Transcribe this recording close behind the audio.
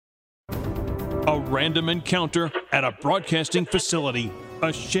A random encounter at a broadcasting facility.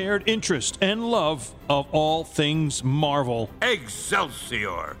 A shared interest and love of all things Marvel.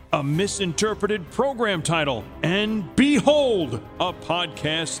 Excelsior! A misinterpreted program title. And behold, a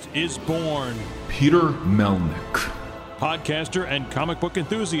podcast is born. Peter Melnick. Podcaster and comic book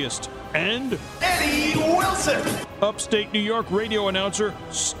enthusiast. And Eddie Wilson! Upstate New York radio announcer,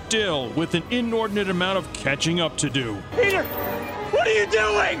 still with an inordinate amount of catching up to do. Peter, what are you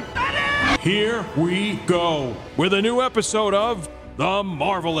doing? Eddie! Here we go with a new episode of The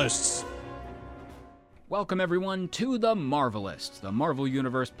Marvelists. Welcome, everyone, to The Marvelists, the Marvel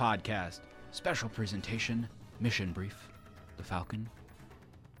Universe podcast. Special presentation, mission brief, the Falcon.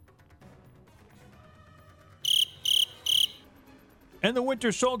 And The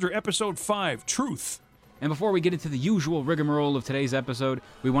Winter Soldier, Episode 5, Truth. And before we get into the usual rigmarole of today's episode,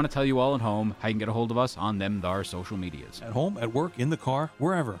 we want to tell you all at home how you can get a hold of us on them thar social medias. At home, at work, in the car,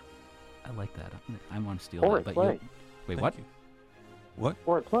 wherever. I like that. I want to steal Or that. at play. Wait, Thank what? you. What?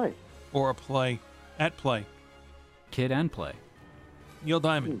 Or at play. Or a play. At play. Kid and play. Neil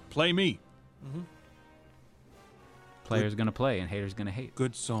Diamond, play me. Player's going to play and hater's going to hate.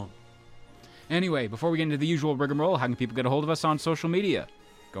 Good song. Anyway, before we get into the usual rigmarole, how can people get a hold of us on social media?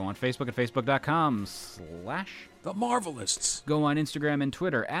 Go on Facebook at facebook.com/ The Marvelists. Go on Instagram and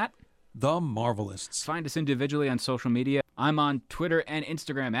Twitter at The Marvelists. Find us individually on social media. I'm on Twitter and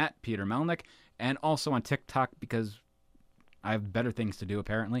Instagram at Peter Melnick, and also on TikTok because I have better things to do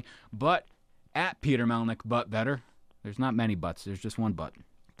apparently. But at Peter Melnick, but better. There's not many butts. There's just one butt.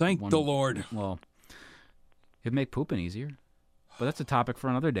 Thank One- the Lord. Well, it'd make pooping easier. But that's a topic for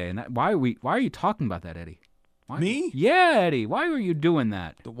another day. And why are you talking about that, Eddie? Why? Me? Yeah, Eddie. Why were you doing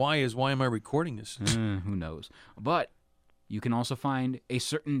that? The why is, why am I recording this? Who knows? But you can also find a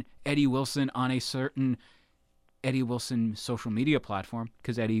certain Eddie Wilson on a certain Eddie Wilson social media platform,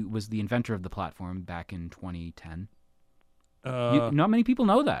 because Eddie was the inventor of the platform back in 2010. Not many people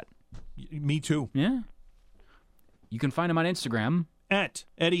know that. Me too. Yeah. You can find him on Instagram. At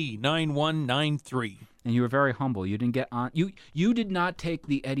Eddie9193. And you were very humble. You didn't get on. You did not take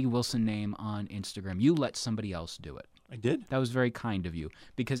the Eddie Wilson name on Instagram. You let somebody else do it. I did? That was very kind of you.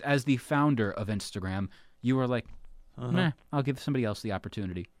 Because as the founder of Instagram, you were like, nah, I'll give somebody else the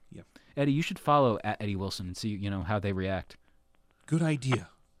opportunity. Yep. Eddie, you should follow at Eddie Wilson and see, how they react. Good idea.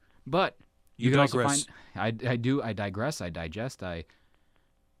 But You can digress. also find. I do. I digress. I digest. I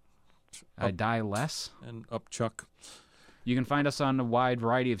die less. And up Chuck. You can find us on a wide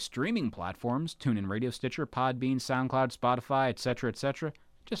variety of streaming platforms: TuneIn Radio, Stitcher, Podbean, SoundCloud, Spotify, etc., etc.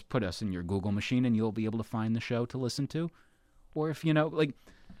 Just put us in your Google machine and you'll be able to find the show to listen to. Or if, I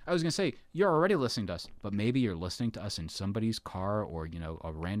was going to say, you're already listening to us, but maybe you're listening to us in somebody's car or,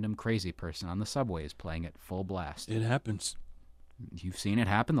 a random crazy person on the subway is playing it full blast. It happens. You've seen it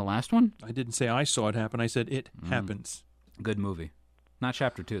happen, the last one? I didn't say I saw it happen. I said it happens. Good movie. Not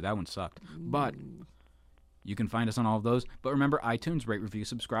Chapter 2. That one sucked. But you can find us on all of those. But remember, iTunes, rate, review,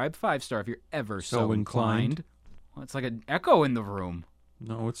 subscribe, 5-star if you're ever so inclined. Well, it's like an echo in the room.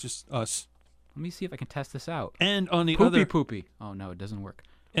 No, it's just us. Let me see if I can test this out. And on the other Poopy. Oh, no, it doesn't work.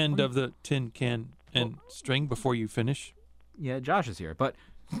 end of the tin can and string before you finish. Yeah, Josh is here. But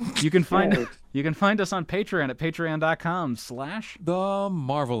you can find us on Patreon at patreon.com/ The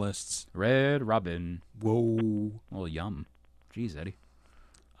Marvelists. Red Robin. Whoa. Oh, yum. Jeez, Eddie.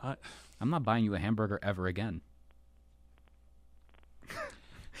 I- I'm not buying you a hamburger ever again.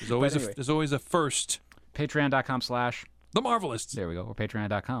 There's always a first. Patreon.com/ The Marvelists. There we go. Or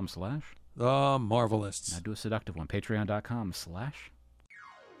patreon.com/ The Marvelists. Now do a seductive one. Patreon.com/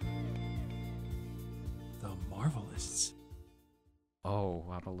 The Marvelists. Oh,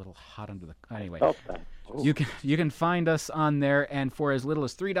 I'm a little hot under the... Anyway, Felt that. Ooh. you can find us on there, and for as little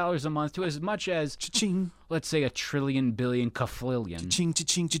as $3 a month to as much as, Cha-ching. let's say, a trillion, billion, kaflillion. Cha-ching,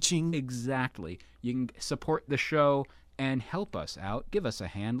 cha-ching, cha-ching. Exactly. You can support the show and help us out. Give us a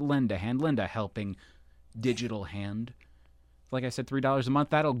hand. Lend a helping digital hand. Like I said, $3 a month.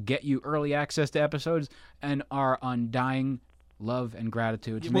 That'll get you early access to episodes and our undying love and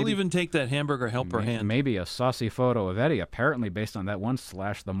gratitude. We'll even take that hamburger helper hand. Maybe a saucy photo of Eddie, apparently based on that one / The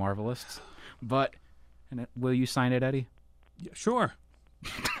Marvelists. But will you sign it, Eddie? Yeah, sure.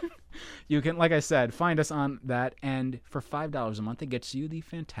 You can, like I said, find us on that, and for $5 a month, it gets you the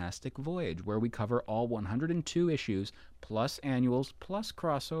Fantastic Voyage, where we cover all 102 issues, plus annuals, plus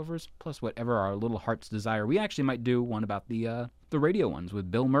crossovers, plus whatever our little hearts desire. We actually might do one about the radio ones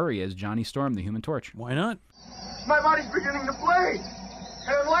with Bill Murray as Johnny Storm, the Human Torch. Why not? My body's beginning to flame,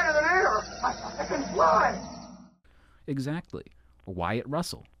 and I'm lighter than air. I can fly. Exactly. Or Wyatt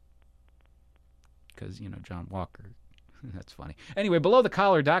Russell. Because, John Walker. That's funny. Anyway,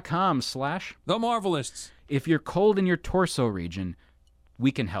 belowthecollar.com/ The Marvelists. if you're cold in your torso region,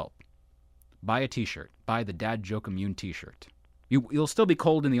 we can help. Buy a t-shirt. Buy the Dad Joke Immune t-shirt. You'll still be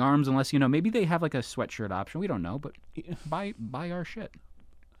cold in the arms unless, maybe they have like a sweatshirt option. We don't know, but buy our shit.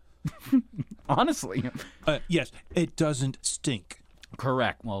 Honestly. Yes, it doesn't stink.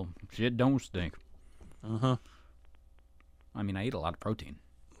 Correct. Well, shit don't stink. Uh-huh. I mean, I eat a lot of protein.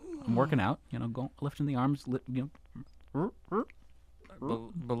 I'm working out, lifting the arms,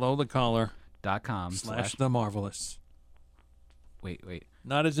 Belowthecollar.com/ The Marvelous. Wait.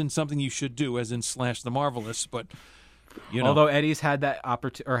 Not as in something you should do, as in / The Marvelous, but, Although Eddie's had that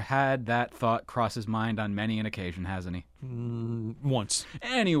had that thought cross his mind on many an occasion, hasn't he? Once.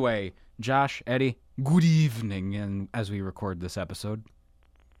 Anyway, Josh, Eddie, good evening, and as we record this episode.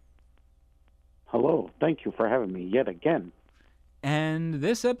 Hello. Thank you for having me yet again. And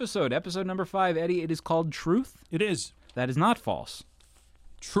this episode number 5, Eddie, it is called Truth. It is. That is not false.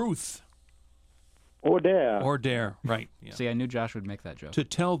 Truth. Or dare. Or dare, right. Yeah. See, I knew Josh would make that joke. To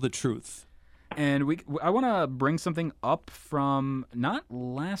tell the truth. And I want to bring something up from not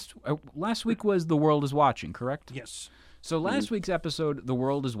last week was The World is Watching, correct? Yes. So last week's episode, The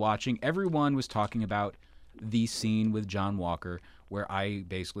World is Watching, everyone was talking about the scene with John Walker where I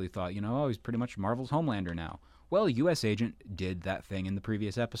basically thought, he's pretty much Marvel's Homelander now. Well, a U.S. agent did that thing in the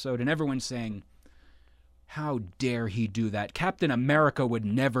previous episode, and everyone's saying, how dare he do that? Captain America would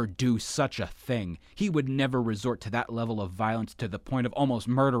never do such a thing. He would never resort to that level of violence to the point of almost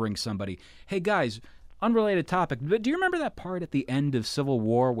murdering somebody. Hey, guys, unrelated topic, but do you remember that part at the end of Civil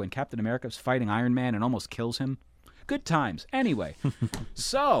War when Captain America's fighting Iron Man and almost kills him? Good times. Anyway,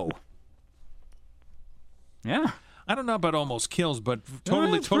 so, yeah. I don't know about almost kills, but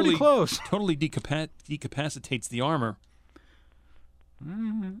totally close. Totally decapacitates the armor. I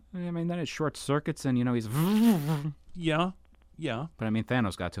mean, then it short circuits and, he's... Yeah. But, I mean,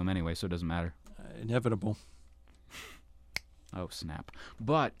 Thanos got to him anyway, so it doesn't matter. Inevitable. Oh, snap.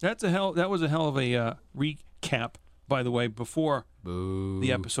 But... That was a hell of a recap, by the way, before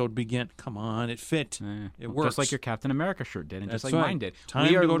the episode began. Come on, it fit. It works. Just like your Captain America shirt did, and That's just like right. mine did. Time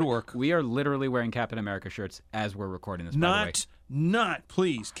to go to work. We are literally wearing Captain America shirts as we're recording this, by the way. Not,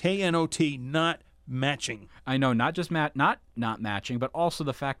 please, KNOT, not matching. I know, not just not matching, but also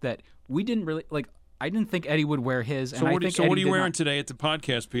the fact that we didn't really, I didn't think Eddie would wear his. So what are you wearing today at the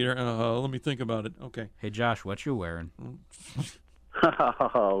podcast, Peter? Let me think about it. Okay. Hey, Josh, what you wearing?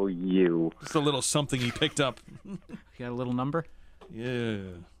 Oh, you. Just a little something he picked up. You got a little number? Yeah.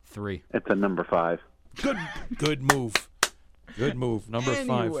 3. It's a number 5. Good move. Good move. Number 5.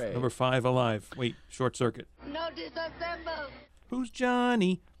 Anyway. Number 5 alive. Wait, short circuit. No disassemble. Who's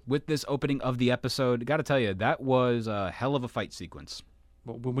Johnny? With this opening of the episode, got to tell you, that was a hell of a fight sequence.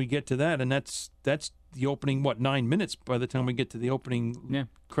 Well, when we get to that, and that's the opening, 9 minutes by the time we get to the opening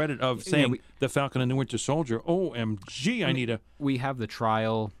credit of saying the Falcon and the Winter Soldier. OMG, We have the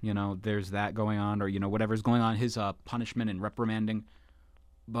trial, there's that going on, or, whatever's going on, his punishment and reprimanding.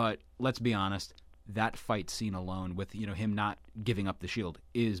 But let's be honest, that fight scene alone with, him not giving up the shield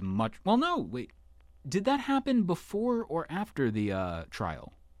is much... Well, no, wait. Did that happen before or after the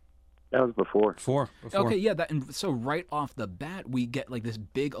trial? That was before. Before. Okay, yeah. And so right off the bat, we get this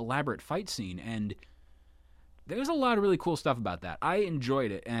big elaborate fight scene, and there's a lot of really cool stuff about that. I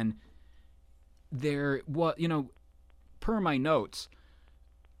enjoyed it, and per my notes,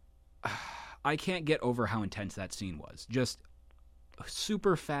 I can't get over how intense that scene was. Just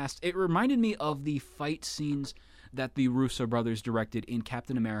super fast. It reminded me of the fight scenes that the Russo brothers directed in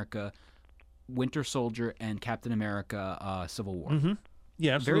Captain America, Winter Soldier, and Captain America Civil War. Mm-hmm.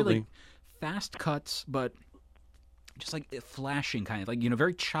 Yeah, absolutely. Very fast cuts, but just flashing kind of,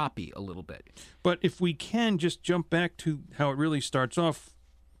 very choppy a little bit. But if we can just jump back to how it really starts off,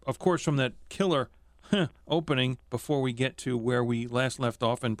 of course, from that killer opening before we get to where we last left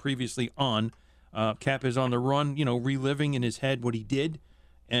off and previously on, Cap is on the run, reliving in his head what he did,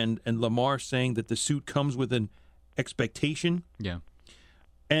 and Lamar saying that the suit comes with an expectation. Yeah.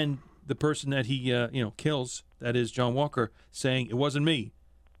 And the person that he, kills, that is John Walker, saying, it wasn't me.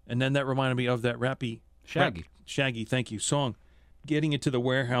 And then that reminded me of that Shaggy, thank you, song. Getting into the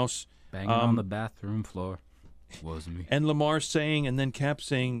warehouse. Banging on the bathroom floor. Wasn't me. And Lamar saying, and then Cap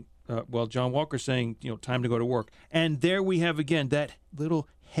saying, John Walker saying, time to go to work. And there we have again that little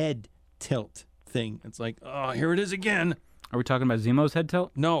head tilt thing. It's like, oh, here it is again. Are we talking about Zemo's head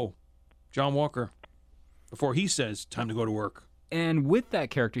tilt? No, John Walker. Before he says, time to go to work. And with that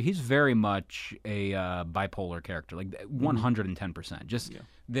character, he's very much a bipolar character, 110%.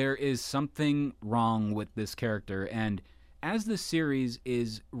 There is something wrong with this character. And as the series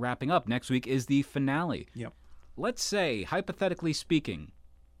is wrapping up, next week is the finale. Yep. let's say, hypothetically speaking,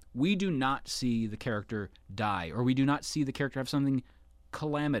 we do not see the character die, or we do not see the character have something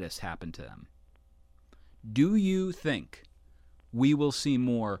calamitous happen to them. Do you think we will see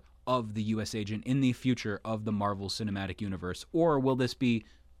more of the U.S. agent in the future of the Marvel Cinematic Universe? Or will this be,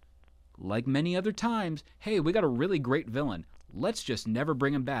 like many other times, hey, we got a really great villain, let's just never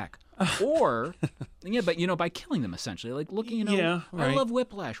bring him back? Or, yeah, but, by killing them, essentially. Like, looking, Yeah, right. I love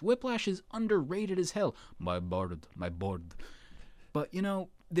Whiplash. Whiplash is underrated as hell. My board. But,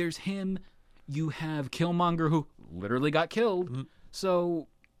 there's him. You have Killmonger, who literally got killed. Mm-hmm. So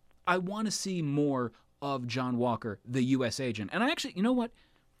I want to see more of John Walker, the U.S. agent. And I actually, you know what?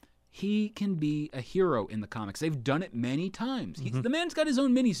 He can be a hero in the comics. They've done it many times. The man's got his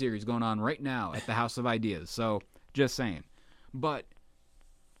own miniseries going on right now at the House of Ideas. So, just saying. But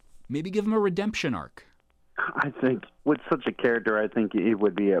maybe give him a redemption arc. I think with such a character, I think it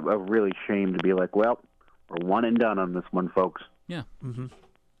would be a really shame to be like, well, we're one and done on this one, folks. Yeah. Mm-hmm.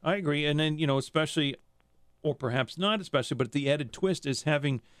 I agree. And then, especially, or perhaps not especially, but the added twist is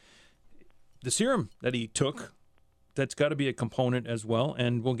having the serum that he took. That's got to be a component as well.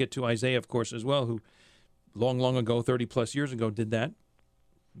 And we'll get to Isaiah, of course, as well, who long ago, 30-plus years ago, did that.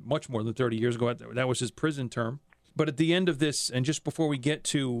 Much more than 30 years ago. That was his prison term. But at the end of this, and just before we get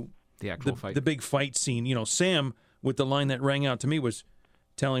to the actual fight, the big fight scene, Sam, with the line that rang out to me, was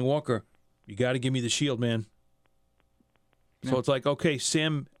telling Walker, you got to give me the shield, man. So it's like, okay,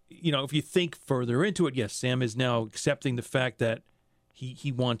 Sam, if you think further into it, yes, Sam is now accepting the fact that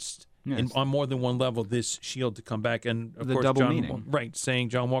he wants, on more than one level, this shield to come back. And, of course, double meaning. Right,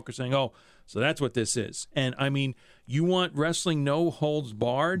 John Walker saying, oh, so that's what this is. And, I mean, you want wrestling no holds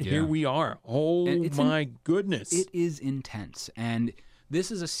barred? Yeah. Here we are. Oh, my goodness. It is intense. And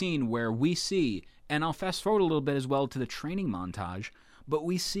this is a scene where we see, and I'll fast forward a little bit as well to the training montage, but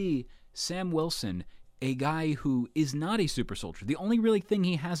we see Sam Wilson, a guy who is not a super soldier. The only really thing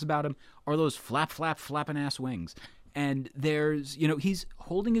he has about him are those flapping ass wings. And there's, he's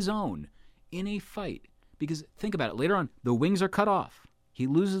holding his own in a fight. Because think about it, later on, the wings are cut off. He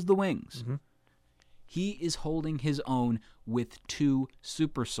loses the wings. Mm-hmm. He is holding his own with two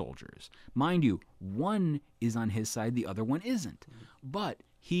super soldiers. Mind you, one is on his side, the other one isn't. But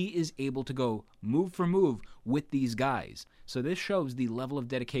he is able to go move for move with these guys. So this shows the level of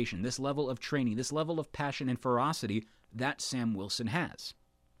dedication, this level of training, this level of passion and ferocity that Sam Wilson has.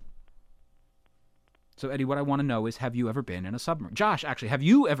 So, Eddie, what I want to know is, have you ever been in a submarine? Josh, actually, have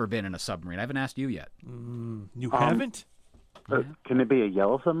you ever been in a submarine? I haven't asked you yet. You haven't? Can it be a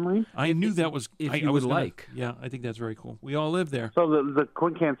yellow submarine? I knew that was... If you would like. Yeah, I think that's very cool. We all live there. So the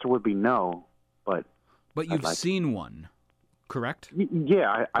quick answer would be no, but... But you've seen one, correct?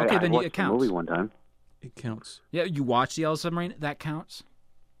 Yeah, I watched it counts. the movie one time. It counts. Yeah, you watched the Yellow Submarine? That counts?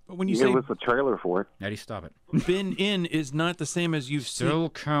 But when you It say was a trailer for it. Eddie, stop it. been in is not the same as you've seen. Still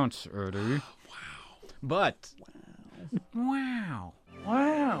counts, Eddie. Wow. But... Wow.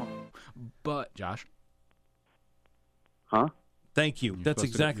 But, Josh? Huh? Thank you. That's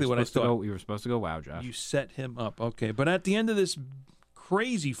exactly what I thought. You were supposed to go, wow, Josh. You set him up. Okay. But at the end of this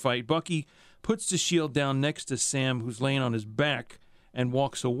crazy fight, Bucky puts the shield down next to Sam, who's laying on his back, and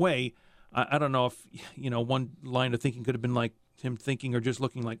walks away. I don't know if, one line of thinking could have been like him thinking or just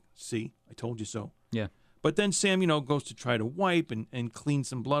looking like, see, I told you so. Yeah. But then Sam, goes to try to wipe and clean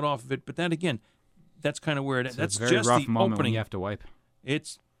some blood off of it. But that, again, that's kind of where that's a very just rough the moment opening. When you have to wipe.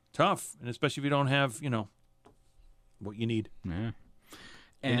 It's tough, and especially if you don't have, what you need. Yeah.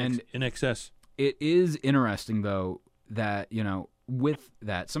 And in excess. It is interesting, though, that, with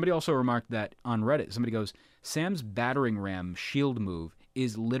that, somebody also remarked that on Reddit, somebody goes, Sam's battering ram shield move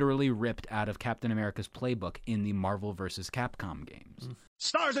is literally ripped out of Captain America's playbook in the Marvel vs. Capcom games.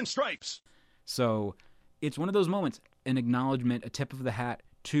 Stars and Stripes! So it's one of those moments, an acknowledgement, a tip of the hat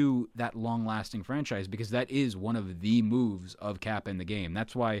to that long-lasting franchise, because that is one of the moves of Cap in the game.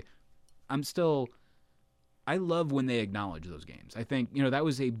 That's why I love when they acknowledge those games. I think, that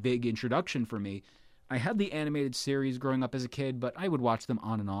was a big introduction for me. I had the animated series growing up as a kid, but I would watch them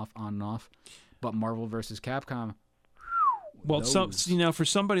on and off. But Marvel vs. Capcom... Well, for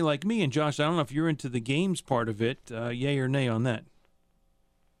somebody like me, and Josh, I don't know if you're into the games part of it, yay or nay on that?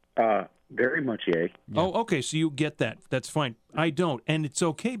 Very much yay. Yeah. Oh, okay, so you get that. That's fine. I don't, and it's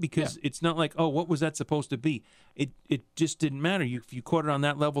okay because it's not like, oh, what was that supposed to be? It just didn't matter. If you caught it on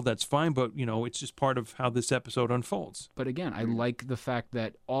that level, that's fine, but, it's just part of how this episode unfolds. But again, I like the fact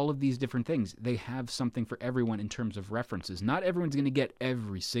that all of these different things, they have something for everyone in terms of references. Not everyone's going to get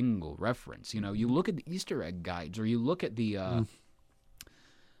every single reference. You look at the Easter egg guides, or you look at the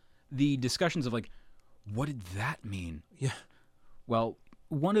discussions of, like, what did that mean? Yeah. Well,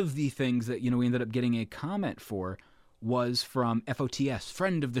 one of the things that, we ended up getting a comment for was from FOTS,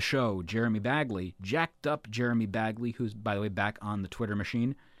 friend of the show, Jeremy Bagley, jacked up Jeremy Bagley, who's, by the way, back on the Twitter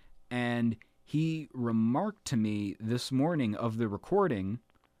machine. And he remarked to me this morning of the recording,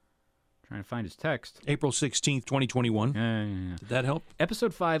 trying to find his text. April 16th, 2021. Yeah. Did that help?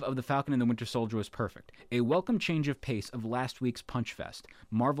 Episode 5 of The Falcon and the Winter Soldier was perfect. A welcome change of pace of last week's Punch Fest.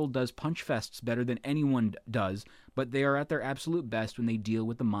 Marvel does Punch Fests better than anyone does, but they are at their absolute best when they deal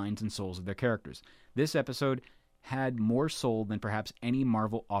with the minds and souls of their characters. This episode had more soul than perhaps any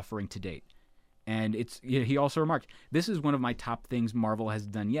Marvel offering to date. And he also remarked, this is one of my top things Marvel has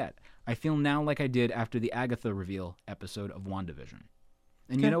done yet. I feel now like I did after the Agatha reveal episode of WandaVision.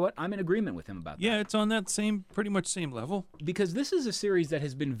 And you know what? I'm in agreement with him about that. Yeah, it's on that pretty much same level. Because this is a series that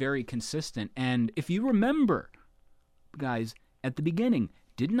has been very consistent. And if you remember, guys, at the beginning,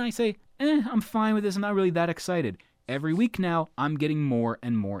 didn't I say, I'm fine with this, I'm not really that excited. Every week now, I'm getting more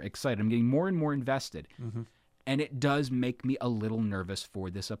and more excited. I'm getting more and more invested. Mm-hmm. And it does make me a little nervous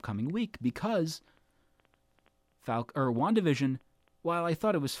for this upcoming week because WandaVision, while I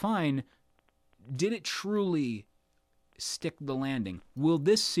thought it was fine, did it truly stick the landing? Will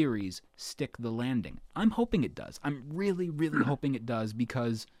this series stick the landing? I'm hoping it does. I'm really, really hoping it does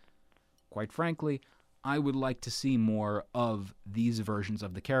because, quite frankly, I would like to see more of these versions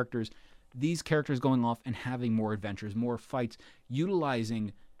of the characters. These characters going off and having more adventures, more fights,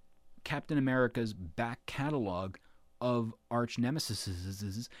 utilizing Captain America's back catalog of arch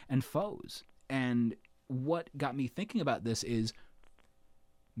nemesis and foes. And what got me thinking about this is,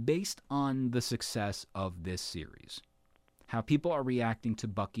 based on the success of this series, how people are reacting to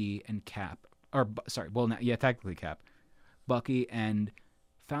Bucky and Cap, technically Cap, Bucky and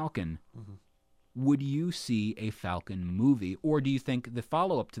Falcon, would you see a Falcon movie? Or do you think the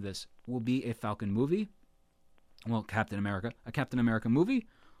follow-up to this will be a Falcon movie? Well, a Captain America movie,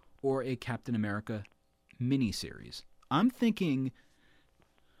 or a Captain America miniseries? I'm thinking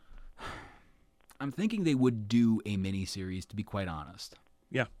they would do a miniseries, to be quite honest.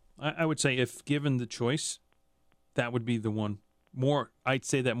 Yeah, I would say if given the choice, that would be the one. I'd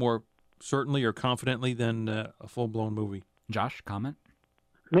say that more certainly or confidently than a full-blown movie. Josh, comment?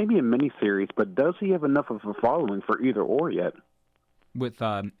 Maybe a miniseries, but does he have enough of a following for either or yet? With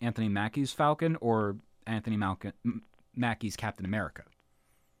Anthony Mackie's Falcon or Anthony Mackie's Captain America?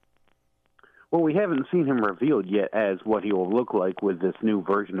 Well, we haven't seen him revealed yet as what he will look like with this new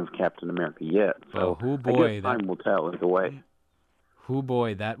version of Captain America yet. So I guess time will tell either way. Oh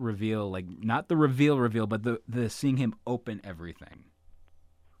boy, that reveal, like not the reveal, but the seeing him open everything.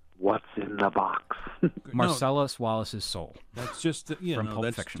 What's in the box? Marcellus Wallace's soul. That's just from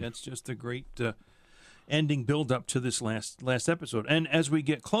Pulp Fiction. That's just a great ending build up to this last episode. And as we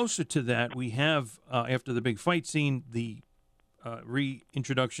get closer to that, we have after the big fight scene the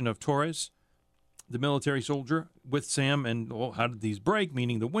reintroduction of Torres, the military soldier, with Sam, and how did these break?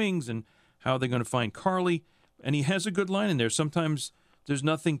 Meaning the wings, and how are they going to find Carly? And he has a good line in there. Sometimes there's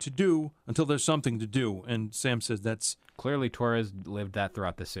nothing to do until there's something to do. And Sam says that's... Clearly Torres lived that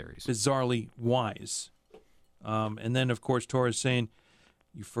throughout the series. Bizarrely wise. And then, of course, Torres saying,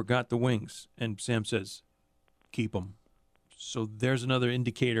 you forgot the wings. And Sam says, keep them. So there's another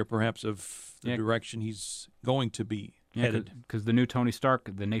indicator, perhaps, of the direction he's going to be headed. Because the new Tony Stark,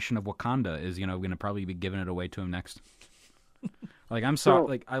 the nation of Wakanda, is, going to probably be giving it away to him next. Like, I'm sorry.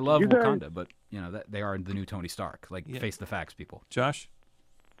 Like, I love Wakanda, but that they are the new Tony Stark. Like, face the facts, people. Josh,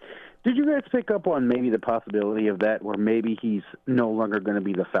 did you guys pick up on maybe the possibility of that, where maybe he's no longer going to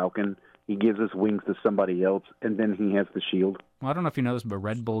be the Falcon? He gives his wings to somebody else, and then he has the shield. Well, I don't know if you know this, but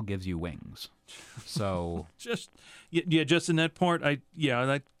Red Bull gives you wings. So just in that part,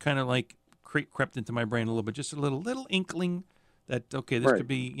 that kind of like crept into my brain a little bit. Just a little inkling that this could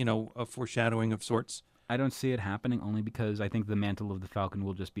be a foreshadowing of sorts. I don't see it happening only because I think the mantle of the Falcon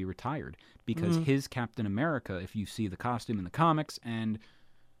will just be retired. Because his Captain America, if you see the costume in the comics, and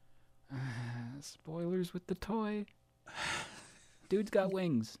spoilers with the toy, dude's got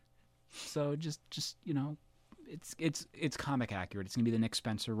wings. So just it's comic accurate. It's gonna be the Nick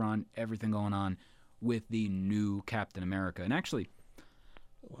Spencer run, everything going on with the new Captain America. And actually,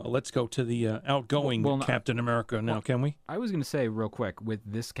 well, let's go to the outgoing Captain America now, can we? I was gonna say real quick with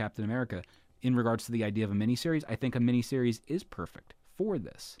this Captain America. In regards to the idea of a miniseries, I think a miniseries is perfect for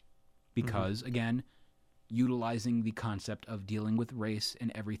this because, again, utilizing the concept of dealing with race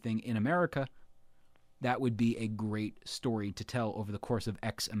and everything in America, that would be a great story to tell over the course of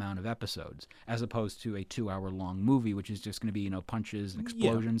X amount of episodes, as opposed to a 2-hour-long movie, which is just going to be, punches and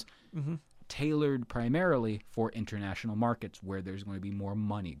explosions, tailored primarily for international markets where there's going to be more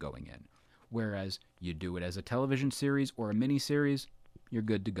money going in. Whereas you do it as a television series or a miniseries, you're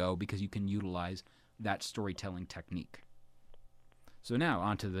good to go because you can utilize that storytelling technique. So now,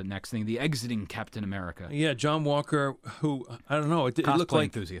 on to the next thing, the exiting Captain America. Yeah, John Walker, who, I don't know, it looked Cosplay like...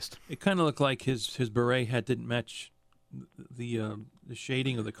 enthusiast. It kind of looked like his beret hat didn't match the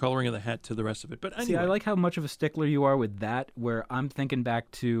shading or the coloring of the hat to the rest of it. But anyway. See, I like how much of a stickler you are with that, where I'm thinking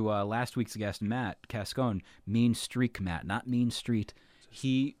back to last week's guest, Matt Cascone, Mean Streak Matt, not Mean Street.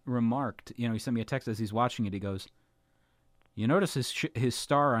 He remarked, he sent me a text as he's watching it. He goes, you notice his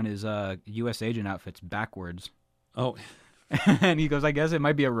star on his U.S. agent outfit's backwards. Oh. And he goes, I guess it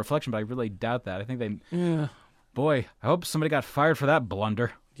might be a reflection, but I really doubt that. I think they... Yeah. Boy, I hope somebody got fired for that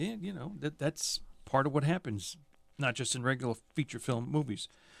blunder. Yeah, that's part of what happens, not just in regular feature film movies.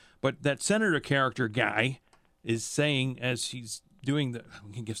 But that senator character guy is saying, as he's doing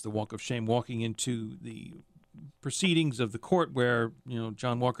the walk of shame, walking into the proceedings of the court where,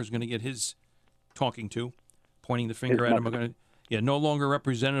 John Walker's going to get his talking to, pointing the finger at him. No longer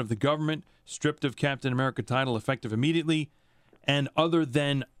representative of the government, stripped of Captain America title effective immediately, and other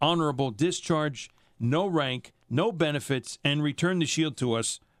than honorable discharge, no rank, no benefits, and return the shield to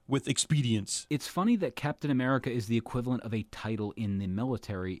us with expedience. It's funny that Captain America is the equivalent of a title in the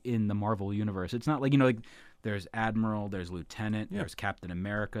military in the Marvel universe. It's not like, there's Admiral, there's Lieutenant, there's Captain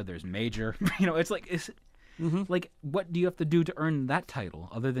America, there's Major. It's like, like, what do you have to do to earn that title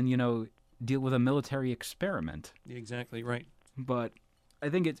other than, deal with a military experiment? Exactly right. But I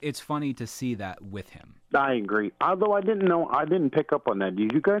think it's funny to see that with him. I agree. Although I didn't pick up on that.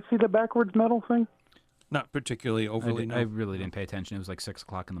 Did you guys see the backwards metal thing? Not particularly overly. I really didn't pay attention. It was like 6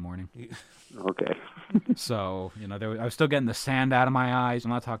 o'clock in the morning. Okay. So I was still getting the sand out of my eyes.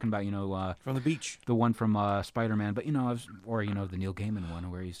 I'm not talking about from the beach, the one from Spider-Man, but the Neil Gaiman one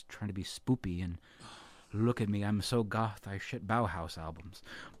where he's trying to be spoopy and look at me, I'm so goth, I shit Bauhaus albums.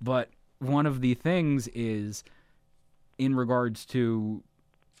 But one of the things is in regards to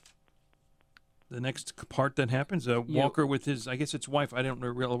the next part that happens, Walker with his, I guess it's wife. I don't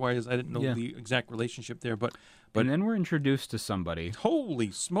realize, I didn't know the exact relationship there, but and then we're introduced to somebody.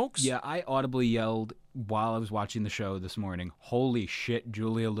 Holy smokes! Yeah, I audibly yelled while I was watching the show this morning. Holy shit,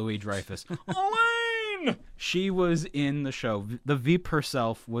 Julia Louis-Dreyfus! Elaine! She was in the show. The Veep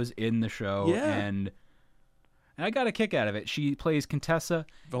herself was in the show, and I got a kick out of it. She plays Contessa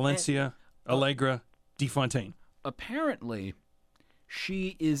Valencia Allegra DeFontaine. Apparently,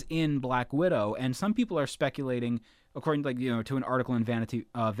 she is in Black Widow, and some people are speculating, according to an article in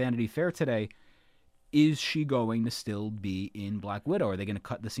Vanity Fair today, is she going to still be in Black Widow? Are they going to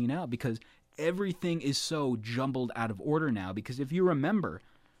cut the scene out? Because everything is so jumbled out of order now. Because if you remember,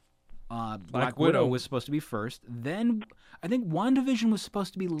 Black Widow was supposed to be first. Then I think WandaVision was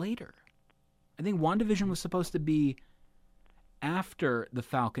supposed to be later. I think WandaVision was supposed to be after the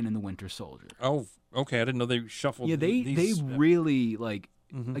Falcon and the Winter Soldier. Oh, okay. I didn't know they shuffled. Yeah, they really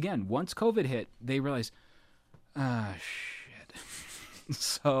again, once COVID hit, they realized, shit.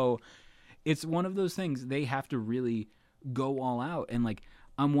 So it's one of those things they have to really go all out. And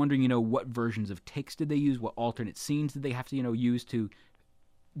I'm wondering, what versions of takes did they use? What alternate scenes did they have to, use to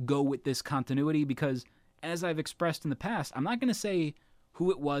go with this continuity? Because as I've expressed in the past, I'm not going to say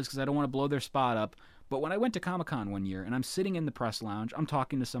who it was because I don't want to blow their spot up. But when I went to Comic-Con one year and I'm sitting in the press lounge, I'm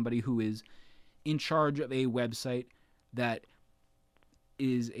talking to somebody who is in charge of a website that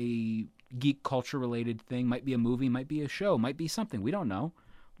is a geek culture related thing. Might be a movie, might be a show, might be something. We don't know.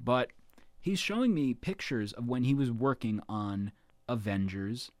 But he's showing me pictures of when he was working on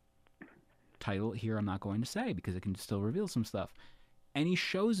Avengers. Title here I'm not going to say because it can still reveal some stuff. And he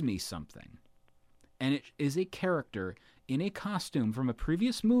shows me something. And it is a character in a costume from a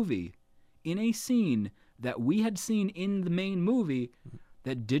previous movie in a scene that we had seen in the main movie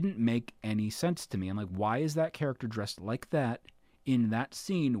that didn't make any sense to me. I'm like, why is that character dressed like that in that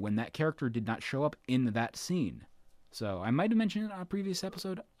scene when that character did not show up in that scene? So I might have mentioned it on a previous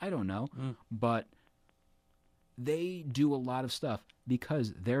episode. I don't know. But they do a lot of stuff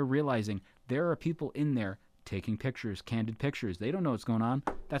because they're realizing there are people in there taking pictures, candid pictures. They don't know what's going on.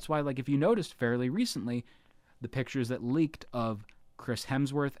 That's why, if you noticed fairly recently, the pictures that leaked of Chris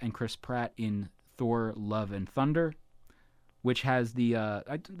Hemsworth and Chris Pratt in Thor: Love and Thunder, which has the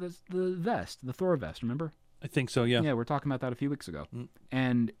vest, the Thor vest, remember? I think so, yeah. Yeah, we were talking about that a few weeks ago.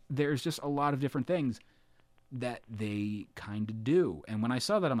 And there's just a lot of different things that they kind of do. And when I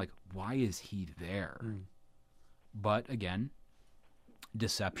saw that, I'm like, why is he there? But again,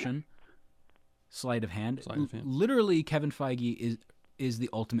 deception, sleight of hand. Literally, Kevin Feige is the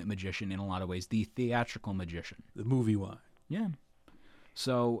ultimate magician in a lot of ways, the theatrical magician. The movie-wise. Yeah.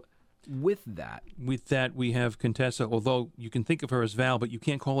 So with that, we have Contessa, although you can think of her as Val, but you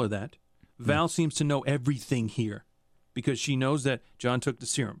can't call her that. Val seems to know everything here. because she knows that John took the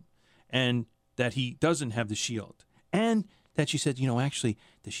serum and that he doesn't have the shield. And that she said, actually,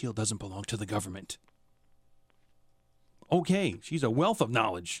 the shield doesn't belong to the government. Okay, she's a wealth of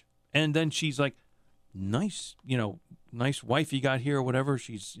knowledge. And then she's like, nice, nice wife you got here or whatever.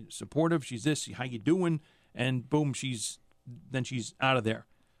 She's supportive. She's this. How you doing? And boom, she's out of there.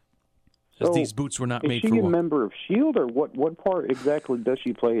 As So, these boots were not made for Is she a war. member of S.H.I.E.L.D., or what part exactly does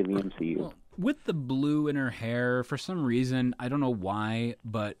she play in the MCU? Well, with the blue in her hair, for some reason, I don't know why,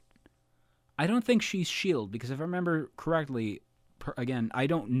 but I don't think she's S.H.I.E.L.D., because if I remember correctly, again, I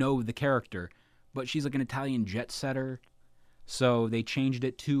don't know the character, but she's like an Italian jet setter. So they changed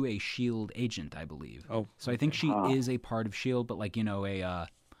it to a S.H.I.E.L.D. agent, I believe. Oh, so I think she is a part of S.H.I.E.L.D., but like, a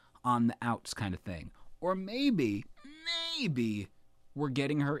on the outs kind of thing. Or maybe we're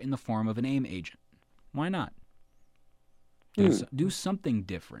getting her in the form of an AIM agent. Why not? Do something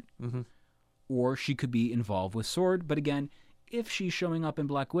different. Mm-hmm. Or she could be involved with S.W.O.R.D., but again, if she's showing up in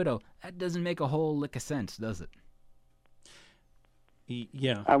Black Widow, that doesn't make a whole lick of sense, does it?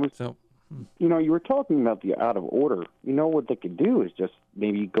 Yeah. You were talking about the out of order. What they could do is just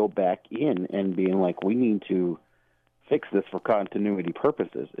maybe go back in and being like, we need to fix this for continuity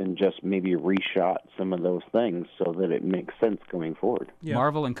purposes, and just maybe reshot some of those things so that it makes sense going forward. Yeah.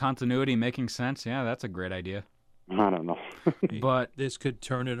 Marvel and continuity making sense? Yeah, that's a great idea. I don't know. But this could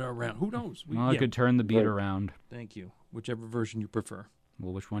turn it around. Who knows? It could turn the beat around. Thank you. Whichever version you prefer.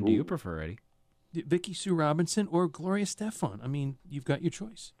 Well, which one do you prefer, Eddie? Vicky Sue Robinson or Gloria Stefan. I mean, you've got your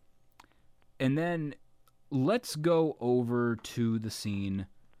choice. And then let's go over to the scene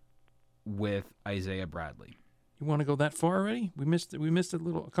with Isaiah Bradley. You want to go that far already? We missed a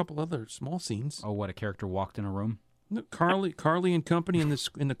couple other small scenes. Oh, what, a character walked in a room? No, Carly and company in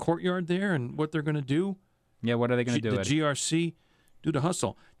the courtyard there, and what they're going to do. Yeah, what are they going to do? The Eddie? GRC, do the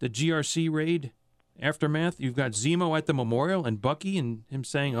hustle. The GRC raid aftermath. You've got Zemo at the memorial and Bucky and him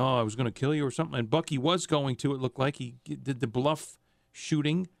saying, "Oh, I was going to kill you" or something. And Bucky was going to. It looked like he did the bluff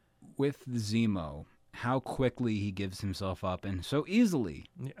shooting. With Zemo, how quickly he gives himself up and so easily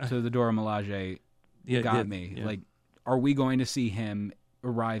to the Dora Milaje got me. Yeah. Like, are we going to see him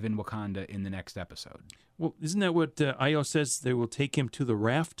arrive in Wakanda in the next episode? Well, isn't that what Io says? They will take him to the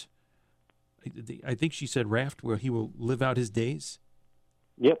raft. I think she said raft, where he will live out his days.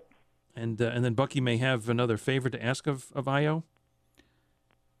 Yep. And then Bucky may have another favor to ask of Io.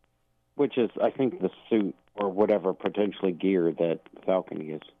 Which is, I think, the suit or whatever potentially gear that Falcon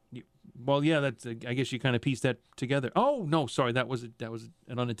gets. Well, yeah, that's. I guess you kind of pieced that together. Oh no, sorry, that was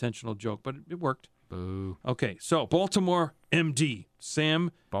an unintentional joke, but it worked. Boo. Okay, so Baltimore, MD,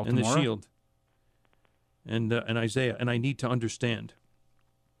 Sam, and the Shield, and Isaiah, and I need to understand.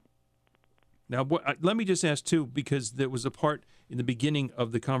 Now, let me just ask too, because there was a part in the beginning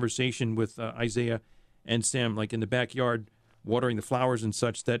of the conversation with Isaiah and Sam, like in the backyard, watering the flowers and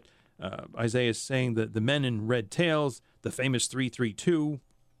such, that Isaiah is saying that the men in red tails, the famous 332.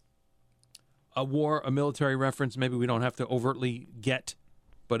 A military reference, maybe we don't have to overtly get,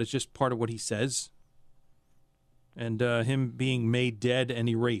 but it's just part of what he says. And him being made dead and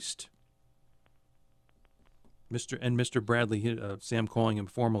erased. Mr. Bradley, Sam calling him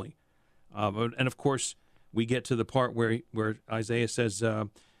formally. And of course, we get to the part where Isaiah says,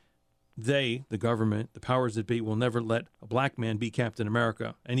 they, the government, the powers that be, will never let a black man be Captain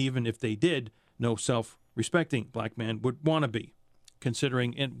America. And even if they did, no self-respecting black man would want to be.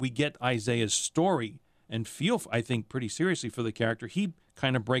 Considering, and we get Isaiah's story and feel, I think, pretty seriously for the character. He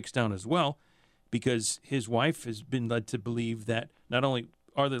kind of breaks down as well, because his wife has been led to believe that not only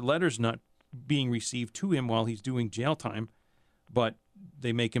are the letters not being received to him while he's doing jail time, but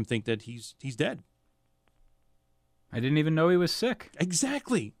they make him think that he's dead. I didn't even know he was sick.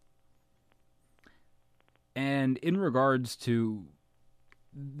 Exactly. And in regards to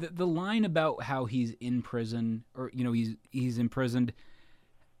the line about how he's in prison, or he's imprisoned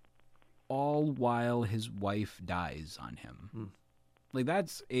all while his wife dies on him. Like,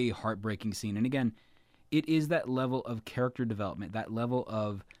 that's a heartbreaking scene. And again, it is that level of character development, that level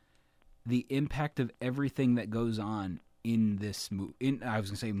of the impact of everything that goes on in this movie. I was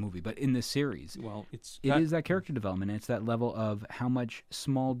going to say movie, but in this series. Well, it is that character development. It's that level of how much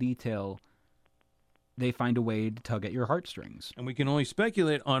small detail they find a way to tug at your heartstrings. And we can only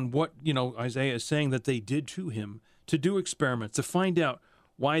speculate on what, Isaiah is saying that they did to him, to do experiments, to find out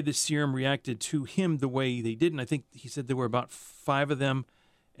why the serum reacted to him the way they did. And I think he said there were about 5 of them,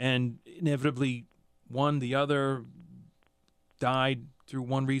 and inevitably one, the other died through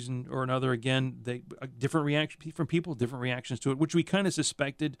one reason or another. Again, different people, different reactions to it, which we kind of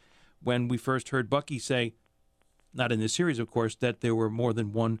suspected when we first heard Bucky say, not in this series, of course, that there were more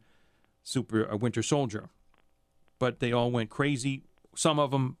than one Winter Soldier. but they all went crazy. Some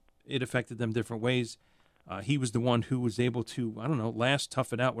of them, it affected them different ways. He was the one who was able to, I don't know,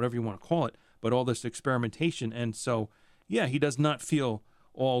 tough it out, whatever you want to call it, but all this experimentation. And so, yeah, he does not feel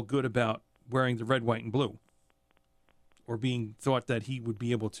all good about wearing the red, white, and blue, or being thought that he would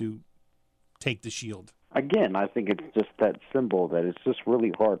be able to take the shield. Again, I think it's just that symbol that it's just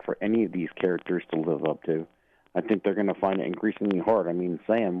really hard for any of these characters to live up to. I think they're going to find it increasingly hard. I mean,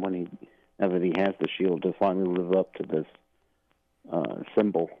 Sam, now that he has the shield, to finally live up to this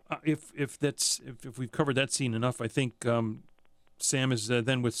symbol. If we've covered that scene enough, I think Sam is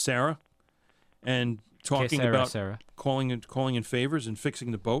then with Sarah and talking about Sarah. calling in favors and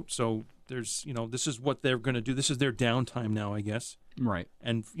fixing the boat. So there's, this is what they're going to do. This is their downtime now, I guess. Right.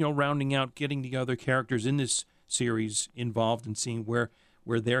 And rounding out, getting the other characters in this series involved and seeing where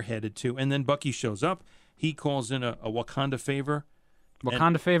they're headed to. And then Bucky shows up. He calls in a Wakanda favor. What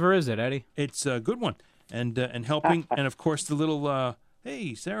kind of favor is it, Eddie? It's a good one. And helping, and of course the little,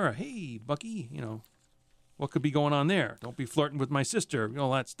 hey, Sarah, hey, Bucky, what could be going on there? Don't be flirting with my sister,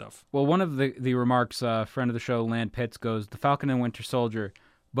 all that stuff. Well, one of the remarks, friend of the show, Land Pitts, goes, the Falcon and Winter Soldier,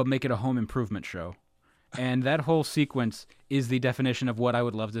 but make it a home improvement show. And that whole sequence is the definition of what I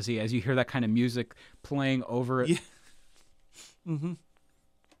would love to see, as you hear that kind of music playing over it. Yeah. Mm-hmm.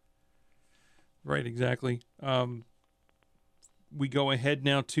 Right, exactly. We go ahead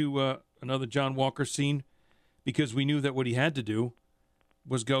now to another John Walker scene, because we knew that what he had to do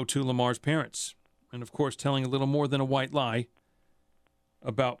was go to Lamar's parents. And, of course, telling a little more than a white lie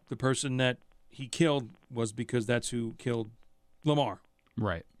about the person that he killed was because that's who killed Lamar.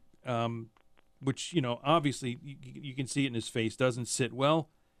 Right. Which, obviously, you can see it in his face, doesn't sit well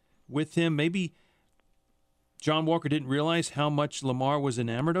with him. Maybe John Walker didn't realize how much Lamar was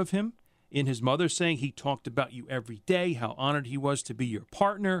enamored of him. In his mother saying he talked about you every day, how honored he was to be your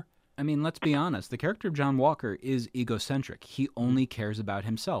partner. I mean, let's be honest. The character of John Walker is egocentric. He only cares about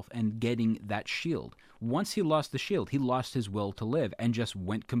himself and getting that shield. Once he lost the shield, he lost his will to live and just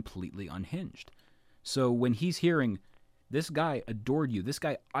went completely unhinged. So when he's hearing, this guy adored you, this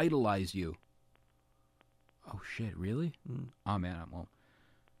guy idolized you. Oh, shit, really? Oh, man, well,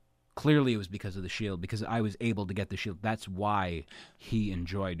 clearly it was because of the shield, because I was able to get the shield. That's why he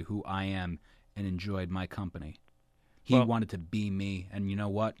enjoyed who I am and enjoyed my company. He wanted to be me, and you know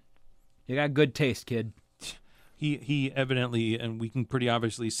what? You got good taste, kid. He evidently, and we can pretty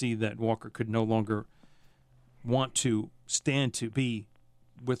obviously see that Walker could no longer want to stand to be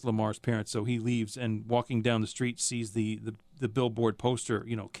with Lamar's parents, so he leaves, and walking down the street sees the billboard poster,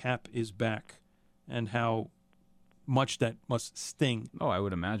 Cap is back, and how much that must sting. Oh, I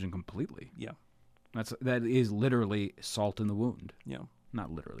would imagine completely. Yeah. That is literally salt in the wound. Yeah.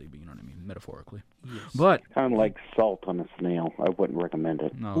 Not literally, but you know what I mean, metaphorically. Yes. But Kind of like salt on a snail. I wouldn't recommend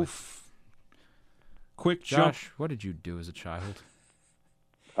it. no. Oof. Quick jump. Josh, what did you do as a child?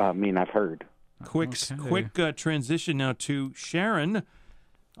 I mean, I've heard. Quick transition now to Sharon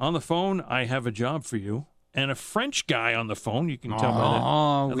on the phone. I have a job for you. And a French guy on the phone. You can tell by that.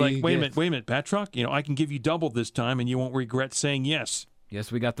 Oh, Like, wait a minute, Batroc. I can give you double this time, and you won't regret saying yes.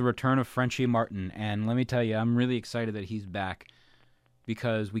 Yes, we got the return of Frenchie Martin, and let me tell you, I'm really excited that he's back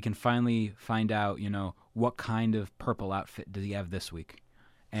because we can finally find out, what kind of purple outfit did he have this week.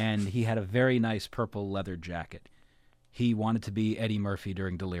 And he had a very nice purple leather jacket. He wanted to be Eddie Murphy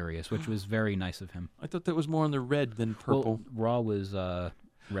during Delirious, which was very nice of him. I thought that was more on the red than purple. Well, Raw was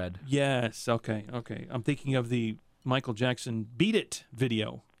red. Yes, okay. I'm thinking of the Michael Jackson Beat It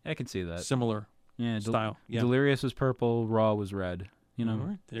video. I can see that. Similar Yeah, style. Yeah. Delirious was purple, Raw was red. All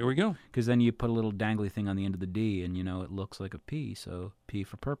right, there we go. Because then you put a little dangly thing on the end of the D, and it looks like a P. So P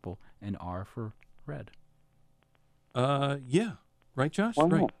for purple and R for red. Yeah. Right, Josh? Why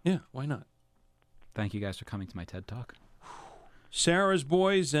right. not? Yeah, why not? Thank you guys for coming to my TED Talk. Sarah's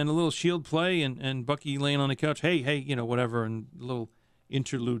boys and a little shield play, and Bucky laying on the couch. Hey, whatever, and a little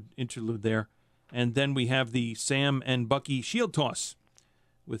interlude there. And then we have the Sam and Bucky shield toss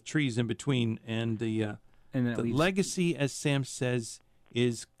with trees in between, and the legacy, as Sam says,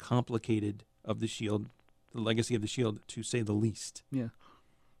 is complicated of the shield. The legacy of the shield, to say the least. Yeah.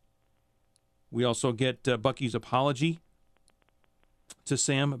 We also get Bucky's apology to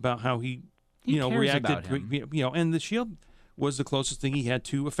Sam about how he cares reacted. about him. And the shield was the closest thing he had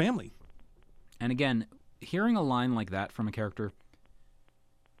to a family. And again, hearing a line like that from a character,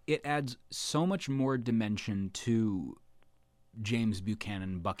 it adds so much more dimension to James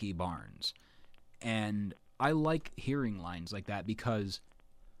Buchanan, Bucky Barnes. And I like hearing lines like that because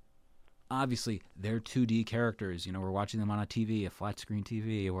obviously they're 2D characters. We're watching them on a TV, a flat screen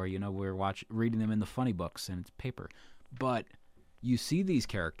TV, or we're reading them in the funny books and it's paper. But you see these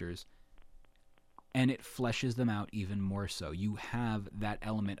characters and it fleshes them out even more so. You have that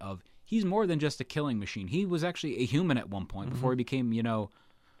element of he's more than just a killing machine. He was actually a human at one point before he became, 1,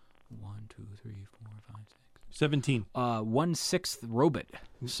 2, 3, 4, 5, 6, 17. 1/6 robot.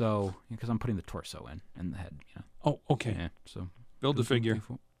 So, because I'm putting the torso in and the head, Oh, okay. Yeah, so Build the 2, 3, figure.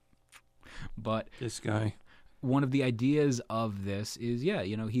 4. But This guy. one of the ideas of this is,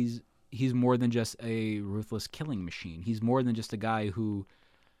 he's more than just a ruthless killing machine. He's more than just a guy who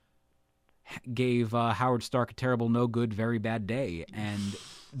gave Howard Stark a terrible, no good, very bad day. And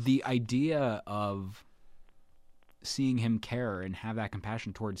the idea of seeing him care and have that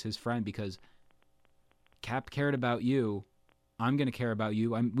compassion towards his friend, because Cap cared about you, I'm going to care about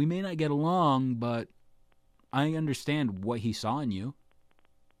you. We may not get along, but I understand what he saw in you.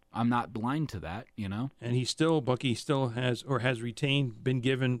 I'm not blind to that, And Bucky still has been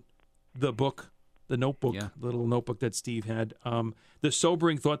given the book, the notebook, little notebook that Steve had. The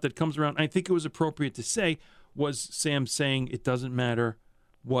sobering thought that comes around, I think it was appropriate to say, was Sam saying it doesn't matter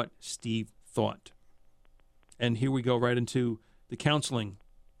what Steve thought. And here we go right into the counseling,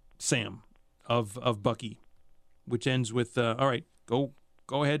 Sam, of Bucky, which ends with, all right, go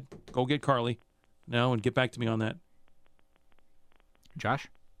ahead, go get Carly now and get back to me on that. Josh?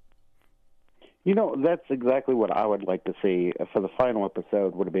 That's exactly what I would like to see for the final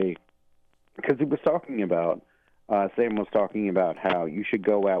episode would be, because he was talking about, Sam was talking about how you should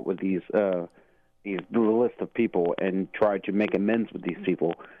go out with the list of people and try to make amends with these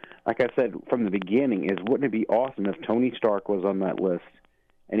people. Like I said from the beginning, wouldn't it be awesome if Tony Stark was on that list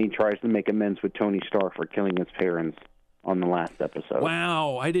and he tries to make amends with Tony Stark for killing his parents on the last episode?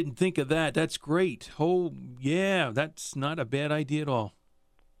 Wow, I didn't think of that. That's great. Oh, yeah, that's not a bad idea at all.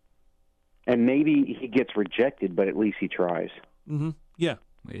 And maybe he gets rejected, but at least he tries. Mm-hmm. Yeah.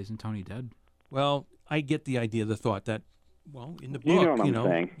 Wait, isn't Tony dead? Well, I get the idea, the thought that, well, in the book, You know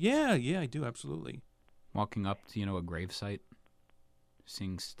what I'm saying. Yeah, I do, absolutely. Walking up to, a gravesite,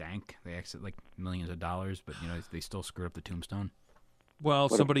 seeing stank. They exit like millions of dollars, but, they still screwed up the tombstone. Well,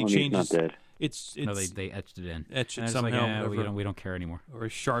 What somebody if Tony's changes. not dead? It's No, they etched it in. etch it And it's somehow. like, we don't care anymore. or a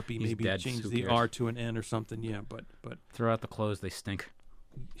Sharpie He's maybe dead, change who the cares? R to an N or something. Yeah, but Throw out the clothes, they stink.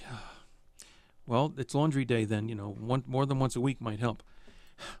 well, it's laundry day then. More than once a week might help.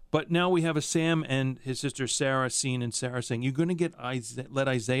 But now we have a Sam and his sister Sarah scene, and Sarah saying, "You're going to let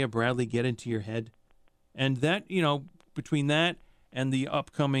Isaiah Bradley get into your head," and that between that and the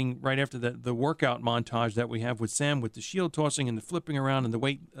upcoming right after the workout montage that we have with Sam with the shield tossing and the flipping around and the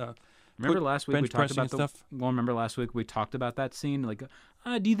weight. Remember last week we bench talked pressing about and stuff? remember last week we talked about that scene? Like,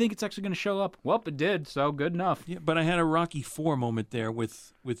 do you think it's actually going to show up? Well, it did, so good enough. Yeah, but I had a Rocky IV moment there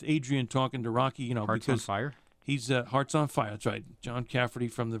with Adrian talking to Rocky. Hearts on because Fire. he's Hearts on Fire. That's right, John Cafferty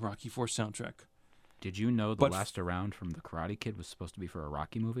from the Rocky IV soundtrack. Did you know the But- last round from The Karate Kid was supposed to be for a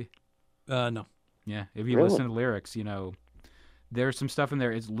Rocky movie? No. Yeah, if you Really? listen to the lyrics, there's some stuff in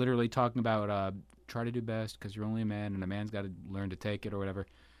there. It's literally talking about try to do best because you're only a man, and a man's got to learn to take it or whatever.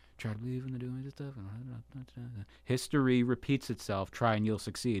 Try to believe in the doing of stuff. History repeats itself. Try and you'll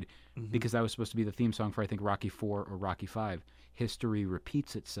succeed. Because that was supposed to be the theme song for, I think, Rocky IV or Rocky V. History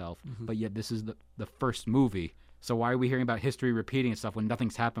repeats itself, but yet this is the first movie. So why are we hearing about history repeating itself when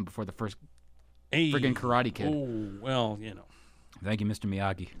nothing's happened before the first Hey. friggin' Karate Kid? Oh, well, Thank you, Mr.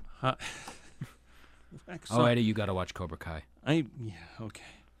 Miyagi. Oh, Excellent. Eddie, you got to watch Cobra Kai. Okay.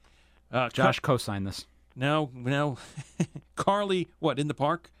 Josh, co-sign this. Now, Carly, in the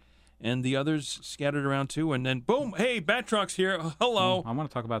park? And the others scattered around too, and then boom! Hey, Batrock's here. Hello. I want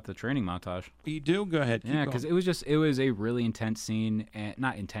to talk about the training montage. You do? Go ahead. Yeah, because it was a really intense scene, and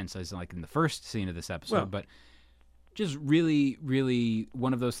not intense as like in the first scene of this episode, Well- but just really, really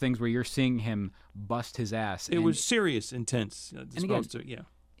one of those things where you're seeing him bust his ass. It and was serious, intense. again,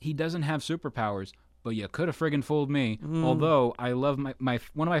 he doesn't have superpowers, but you could have friggin' fooled me. Although I love my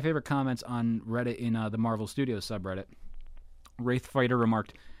one of my favorite comments on Reddit in the Marvel Studios subreddit. Wraith Fighter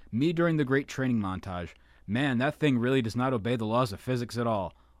remarked, "Me during the great training montage. Man, that thing really does not obey the laws of physics at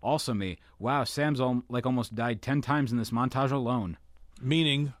all. Also me. Wow, Sam's almost died 10 times in this montage alone."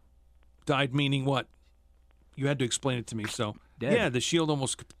 Meaning what? You had to explain it to me. So Dead. yeah, the shield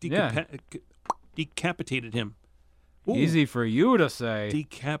almost decapitated him. Ooh. Easy for you to say.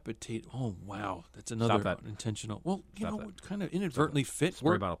 Decapitate. Oh wow, that's another that. unintentional. Well, Stop that. it kind of inadvertently fit.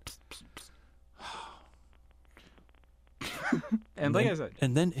 Spray bottle. And like I said,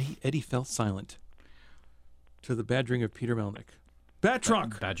 And then Eddie fell silent to the badgering of Peter Melnick.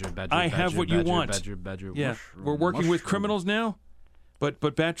 Batrock, Badger, I have what you want. Badger, Yeah, mushroom, we're working with mushroom. criminals now. But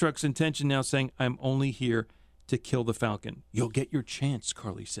Batrock's intention now saying, "I'm only here to kill the Falcon." You'll get your chance,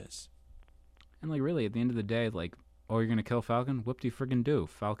 Carly says. And like really, at the end of the day, like, oh, you're gonna kill Falcon? Whoop-de-friggin' do,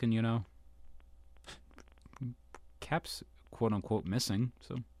 Falcon. Cap's quote-unquote missing,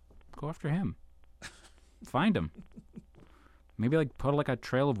 so go after him. Find him. Maybe put a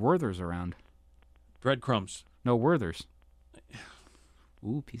trail of Werthers around. Breadcrumbs. No, Werthers.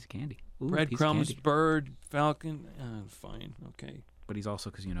 Ooh, piece of candy. Ooh, Breadcrumbs, Bird, Falcon. Fine, okay. But he's also,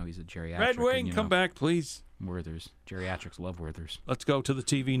 because, he's a geriatric. Red Wing, come back, please. Werthers. Geriatrics love Werthers. Let's go to the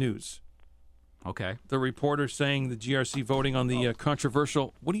TV news. Okay. The reporter saying the GRC voting on the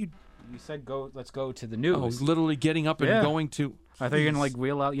controversial... What do you... You said let's go to the news. Oh, literally getting up and going to... I thought you were going to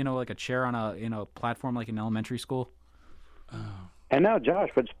wheel out, a chair on a platform like in elementary school. And now Josh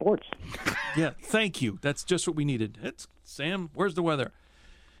with sports. Yeah, thank you. That's just what we needed. Sam, where's the weather?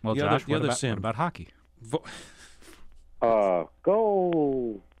 Well, Josh, what about hockey?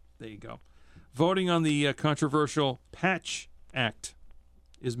 Go. There you go. Voting on the controversial Patch Act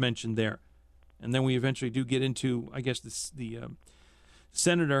is mentioned there. And then we eventually do get into, I guess, the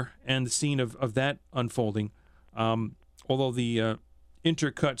senator and the scene of that unfolding. Although the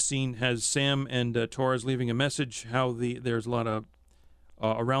intercut scene has Sam and Torres leaving a message, how there's a lot of,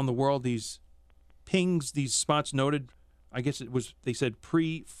 around the world, these pings, these spots noted. I guess they said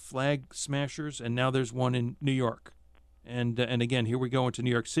pre-flag smashers, and now there's one in New York. And again, here we go into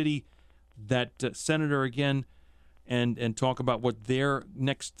New York City, that senator again, and talk about what their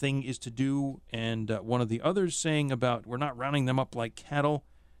next thing is to do. And one of the others saying about we're not rounding them up like cattle,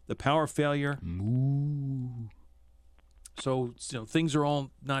 the power failure. Moo. So things are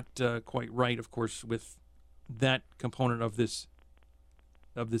all not quite right, of course, with that component of this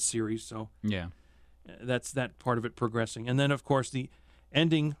series. So yeah. That's that part of it progressing. And then, of course, the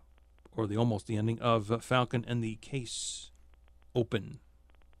ending, or almost the ending, of Falcon and the case open.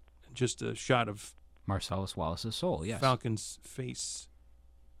 Just a shot of Marcellus Wallace's soul, yes. Falcon's face,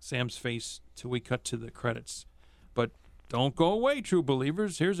 Sam's face, till we cut to the credits. But don't go away, true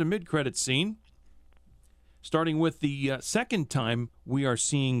believers. Here's a mid-credit scene. Starting with the second time we are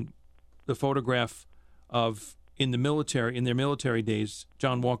seeing the photograph of, in their military days,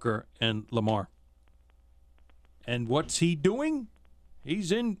 John Walker and Lamar. And what's he doing?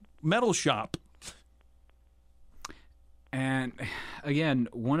 He's in metal shop. And again,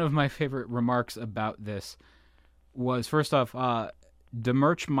 one of my favorite remarks about this was, first off,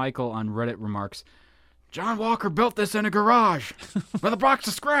 Demerch Michael on Reddit remarks, John Walker built this in a garage with a box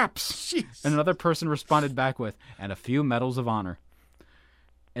of scraps. Jeez. And another person responded back with, and a few medals of honor.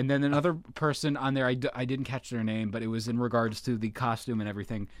 And then another person on there, I didn't catch their name, but it was in regards to the costume and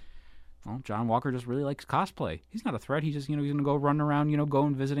everything. Well, John Walker just really likes cosplay. He's not a threat. He's just, he's going to go run around, go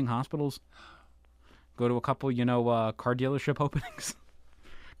and visiting hospitals. Go to a couple, car dealership openings.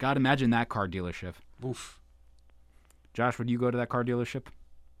 God, imagine that car dealership. Oof. Josh, would you go to that car dealership?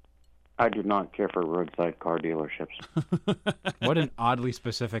 I do not care for roadside car dealerships. What an oddly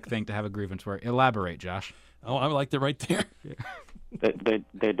specific thing to have a grievance for. Elaborate, Josh. Oh, I liked it right there.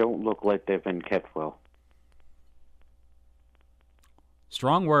 They don't look like they've been kept well.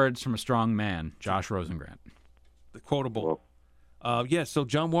 Strong words from a strong man, Josh Rosengrant. The quotable. So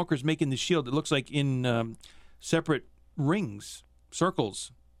John Walker's making the shield. It looks like in separate rings,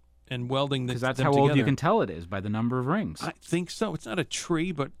 circles, and welding them together. Because that's how old you can tell it is, by the number of rings. I think so. It's not a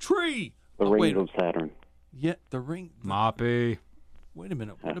tree, but tree. The rings of Saturn. Yeah, the ring. Moppy. Wait a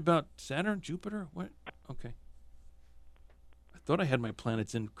minute. What about Saturn, Jupiter? What? Okay. I thought I had my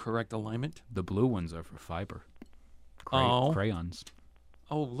planets in correct alignment. The blue ones are for fiber. Crayons.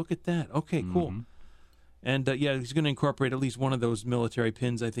 Oh, look at that. Okay, cool. And, he's going to incorporate at least one of those military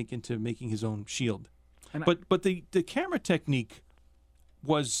pins, I think, into making his own shield. But the camera technique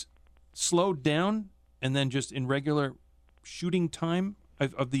was slowed down and then just in regular shooting time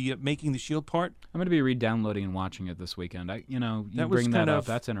of the making the shield part. I'm going to be re-downloading and watching it this weekend. You that bring that up. of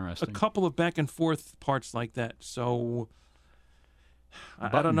That's interesting. A couple of back and forth parts like that. So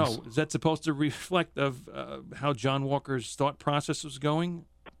I don't know. Is that supposed to reflect of how John Walker's thought process was going?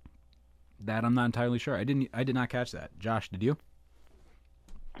 That I'm not entirely sure. I did not catch that. Josh, did you?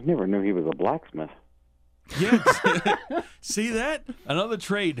 I never knew he was a blacksmith. Yeah. See that? Another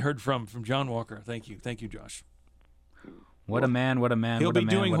trade heard from John Walker. Thank you, Josh. What a man! What a man! He'll what be a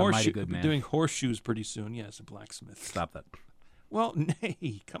man, doing what a mighty good man. doing horseshoes pretty soon. Yes, a blacksmith. Stop that. Well,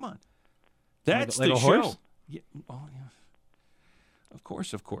 nay, come on. That's like the a show. horse? Yeah. Oh, yeah. Of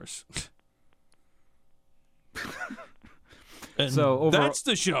course. And so that's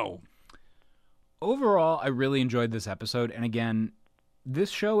the show. Overall, I really enjoyed this episode, and again, this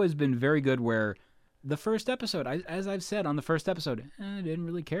show has been very good. Where the first episode, as I've said on the first episode, I didn't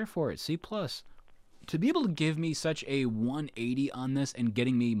really care for it. C+. To be able to give me such a 180 on this and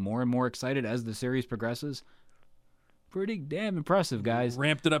getting me more and more excited as the series progresses, pretty damn impressive, guys.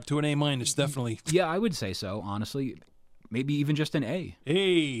 Ramped it up to an A-, definitely. Yeah, I would say so, honestly. Maybe even just an A.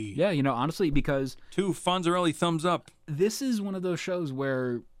 Hey. Yeah, honestly, because 2 Fonzarelli thumbs up. this is one of those shows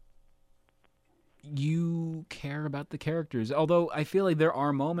where you care about the characters. Although I feel like there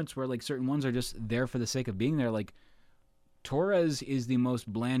are moments where like certain ones are just there for the sake of being there. Like Torres is the most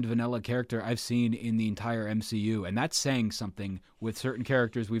bland vanilla character I've seen in the entire MCU, and that's saying something with certain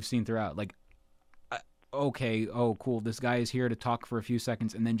characters we've seen throughout. Like, okay, oh cool, this guy is here to talk for a few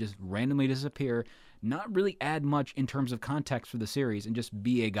seconds and then just randomly disappear, not really add much in terms of context for the series, and just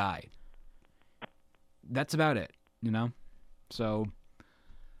be a guy. That's about it, So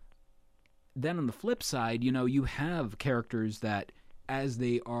then on the flip side, you have characters that as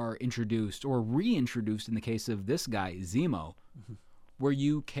they are introduced or reintroduced in the case of this guy, Zemo, where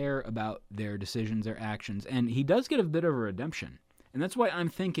you care about their decisions, their actions, and he does get a bit of a redemption. And that's why I'm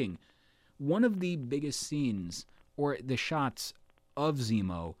thinking one of the biggest scenes or the shots of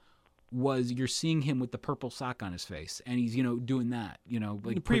Zemo was you're seeing him with the purple sock on his face, and he's, doing that,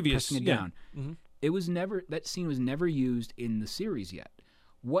 like the previous, pressing it down. It was never, that scene was never used in the series yet.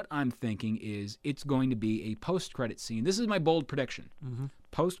 What I'm thinking is it's going to be a post-credit scene. This is my bold prediction.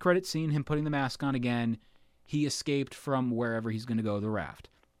 Post-credit scene, him putting the mask on again. He escaped from wherever he's going to go, the raft.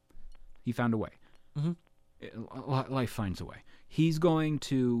 He found a way. Life finds a way. He's going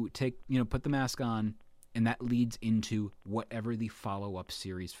to put the mask on, and that leads into whatever the follow-up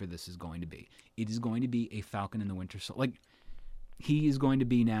series for this is going to be. It is going to be a Falcon and the Winter Soldier. Like, he is going to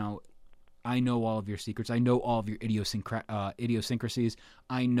be now, I know all of your secrets. I know all of your idiosyncrasies.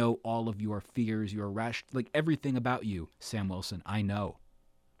 I know all of your fears, your everything about you, Sam Wilson. I know.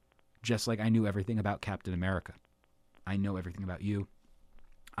 Just like I knew everything about Captain America. I know everything about you.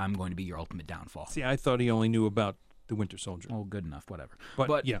 I'm going to be your ultimate downfall. See, I thought he only knew about the Winter Soldier. Oh, good enough. Whatever.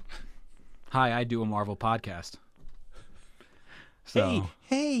 But yeah. Hi, I do a Marvel podcast. So,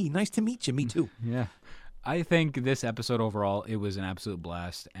 hey, nice to meet you. Me too. Yeah. I think this episode overall, it was an absolute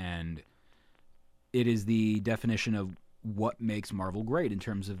blast, and it is the definition of what makes Marvel great in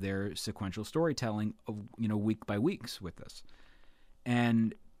terms of their sequential storytelling of, week by weeks with this.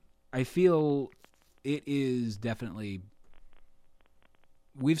 And I feel it is definitely,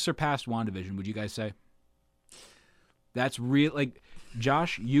 we've surpassed WandaVision, would you guys say? That's real. Like,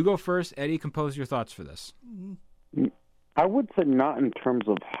 Josh, you go first. Eddie, compose your thoughts for this. I would say not in terms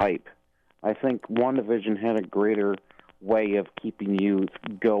of hype. I think WandaVision had a greater way of keeping you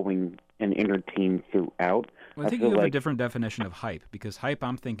going and entertained throughout. Well, I think you have a different definition of hype, because hype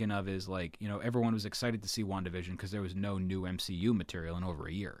I'm thinking of is like, everyone was excited to see WandaVision because there was no new MCU material in over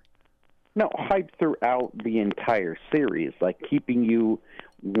a year. No, hype throughout the entire series, like keeping you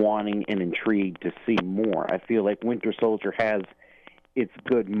wanting and intrigued to see more. I feel like Winter Soldier has its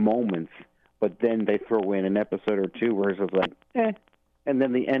good moments, but then they throw in an episode or two where it's just like, and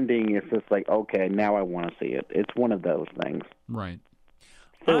then the ending is just like, okay, now I want to see it. It's one of those things. Right.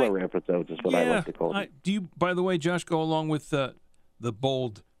 Filler episodes is what I like to call them. Do you, by the way, Josh, go along with the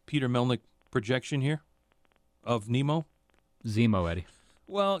bold Peter Melnick projection here of Nemo? Zemo, Eddie.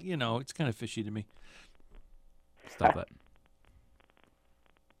 Well, it's kind of fishy to me. Stop that.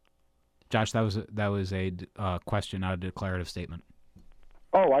 Josh, that was a question, not a declarative statement.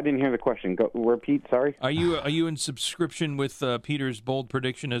 Oh, I didn't hear the question. Go repeat. Sorry. Are you in subscription with Peter's bold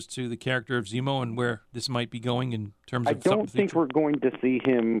prediction as to the character of Zemo and where this might be going in terms of? I don't think we're going to see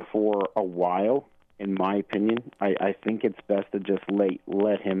him for a while. In my opinion, I think it's best to just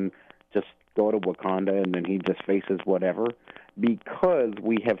let him just go to Wakanda and then he just faces whatever, because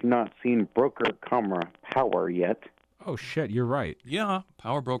we have not seen Broker, power yet. Oh shit, you're right. Yeah,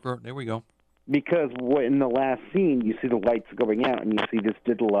 power broker. There we go. Because in the last scene, you see the lights going out, and you see this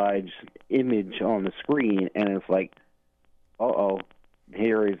digitalized image on the screen, and it's like,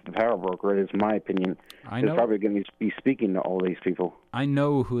 here is the power broker. It is my opinion. He's probably going to be speaking to all these people. I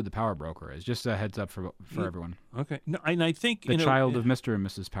know who the power broker is. Just a heads up for everyone. Okay, no, and I think the child of Mr. and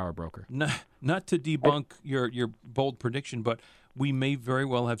Mrs. Power Broker. Not to debunk your bold prediction, but we may very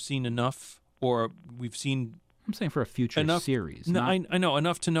well have seen enough, or we've seen. I'm saying for a future series. No, I know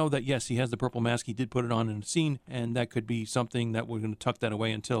enough to know that yes, he has the purple mask. He did put it on in a scene, and that could be something that we're going to tuck that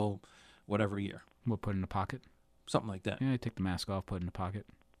away until whatever year. We'll put it in a pocket. Something like that. Yeah, take the mask off, put it in a pocket.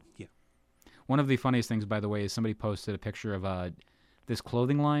 Yeah. One of the funniest things, by the way, is somebody posted a picture of this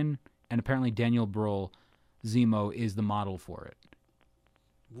clothing line, and apparently Daniel Bruhl, Zemo, is the model for it.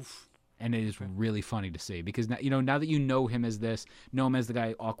 Oof. And it is really funny to see, because now, now that you know him as this, know him as the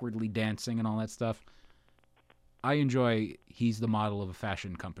guy awkwardly dancing and all that stuff, I enjoy he's the model of a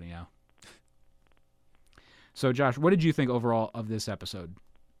fashion company now. So, Josh, what did you think overall of this episode?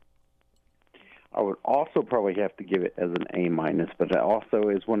 I would also probably have to give it as an A minus, but it also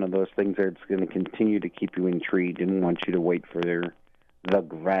is one of those things that's going to continue to keep you intrigued and want you to wait for the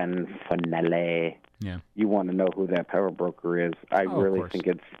grand finale. Yeah. You want to know who that power broker is. I really think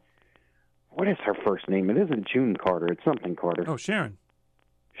it's, what is her first name? It isn't June Carter. It's something Carter. Oh, Sharon.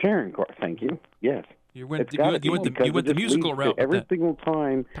 Sharon Carter. Thank you. Yes. You went the musical route. Every single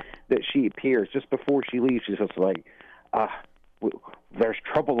time that she appears, just before she leaves, she's just like, there's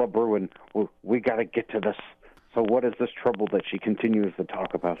trouble a brewing. We got to get to this. So what is this trouble that she continues to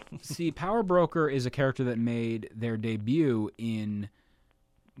talk about? See, Power Broker is a character that made their debut in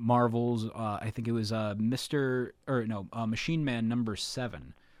Marvel's, I think it was Machine Man number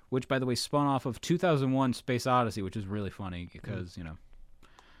 7, which, by the way, spun off of 2001 Space Odyssey, which is really funny because,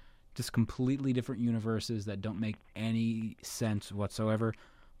 just completely different universes that don't make any sense whatsoever.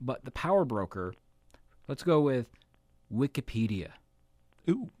 But the Power Broker, let's go with Wikipedia.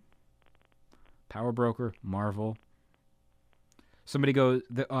 Ooh. Power Broker, Marvel. Somebody goes,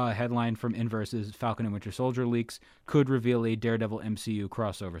 the headline from Inverse is Falcon and Winter Soldier leaks could reveal a Daredevil MCU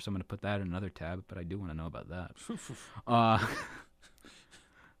crossover. So I'm going to put that in another tab, but I do want to know about that.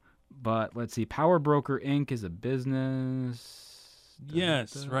 But let's see. Power Broker Inc. is a business.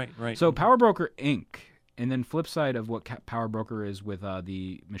 Yes, right. So Power Broker Inc., and then flip side of what Power Broker is with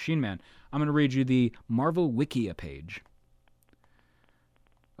the Machine Man, I'm going to read you the Marvel Wikia page.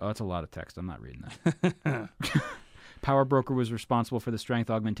 Oh, that's a lot of text. I'm not reading that. Power Broker was responsible for the strength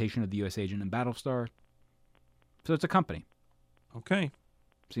augmentation of the U.S. agent in Battlestar. So it's a company. Okay.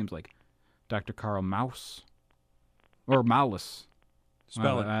 Seems like Dr. Carl Maus. Or Maulus.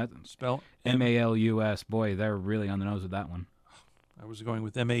 Spell it. Spell M-A-L-U-S. Boy, they're really on the nose with that one. I was going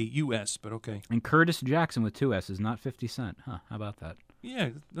with M-A-U-S, but okay. And Curtis Jackson with 2 S's, not 50 Cent. Huh, how about that? Yeah,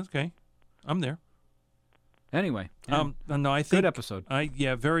 okay. I'm there. Anyway. No, I think good episode.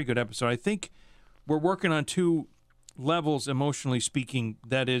 Very good episode. I think we're working on 2 levels, emotionally speaking.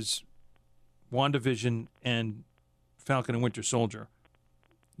 That is WandaVision and Falcon and Winter Soldier.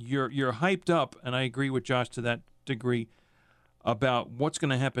 You're hyped up, and I agree with Josh to that degree, about what's going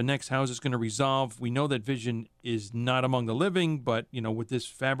to happen next. How is this going to resolve? We know that Vision is not among the living, but with this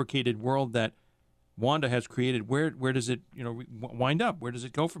fabricated world that Wanda has created, where does it wind up? Where does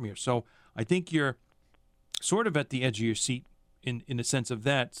it go from here? So I think you're sort of at the edge of your seat in a sense of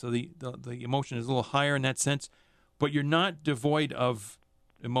that. So the emotion is a little higher in that sense, but you're not devoid of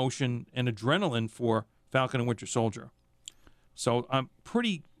emotion and adrenaline for Falcon and Winter Soldier. So I'm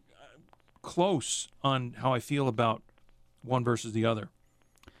pretty close on how I feel about one versus the other.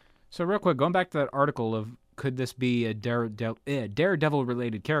 So real quick, going back to that article of could this be a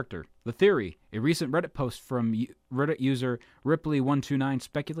Daredevil-related character? The theory, a recent Reddit post from Reddit user Ripley129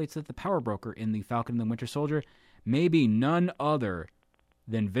 speculates that the Power Broker in the Falcon and the Winter Soldier may be none other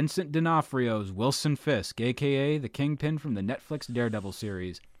than Vincent D'Onofrio's Wilson Fisk, a.k.a. the Kingpin from the Netflix Daredevil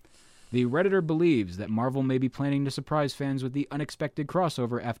series. The Redditor believes that Marvel may be planning to surprise fans with the unexpected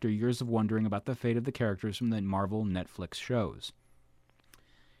crossover after years of wondering about the fate of the characters from the Marvel Netflix shows.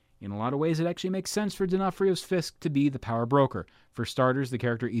 In a lot of ways, it actually makes sense for D'Onofrio's Fisk to be the Power Broker. For starters, the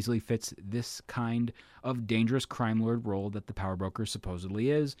character easily fits this kind of dangerous crime lord role that the Power Broker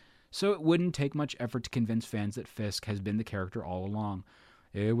supposedly is, so it wouldn't take much effort to convince fans that Fisk has been the character all along.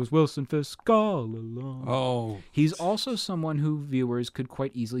 It was Wilson Fisk all along. Oh. He's also someone who viewers could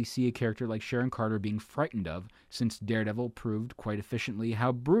quite easily see a character like Sharon Carter being frightened of, since Daredevil proved quite efficiently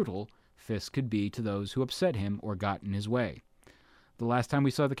how brutal Fisk could be to those who upset him or got in his way. The last time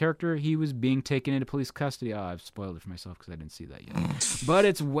we saw the character, he was being taken into police custody. Oh, I've spoiled it for myself because I didn't see that yet. But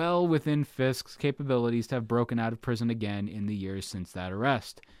it's well within Fisk's capabilities to have broken out of prison again in the years since that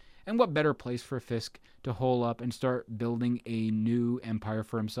arrest. And what better place for Fisk to hole up and start building a new empire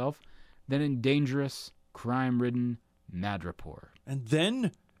for himself than in dangerous, crime-ridden Madripoor? And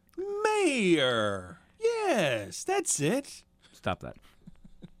then Mayor. Yes, that's it. Stop that.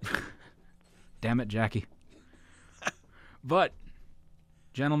 Damn it, Jackie. But,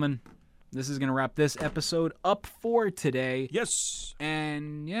 gentlemen, this is going to wrap this episode up for today. Yes.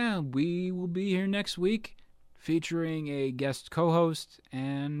 And, yeah, we will be here next week featuring a guest co-host,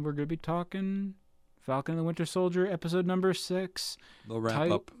 and we're going to be talking Falcon and the Winter Soldier, episode number 6. They'll wrap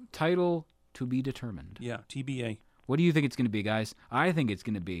up. Title to be determined. Yeah, TBA. What do you think it's going to be, guys? I think it's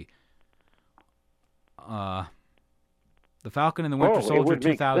going to be the Falcon and the Winter Soldier it would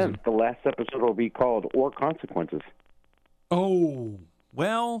 2000. Make sense. The last episode will be called Or Consequences. Oh,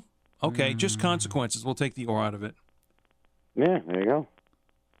 well, okay, just Consequences. We'll take the or out of it. Yeah, there you go.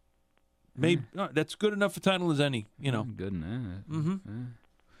 Maybe that's good enough a title as any, Good enough.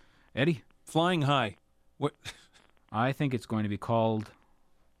 Eddie? Flying High. What? I think it's going to be called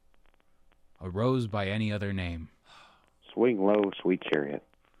a rose by any other name. Swing low, sweet chariot.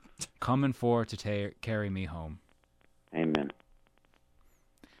 Coming for to carry me home. Amen.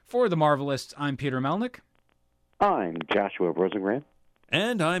 For the Marvelists, I'm Peter Melnick. I'm Joshua Rosengrant.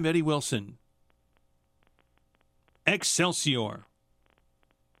 And I'm Eddie Wilson. Excelsior.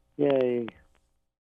 Yay.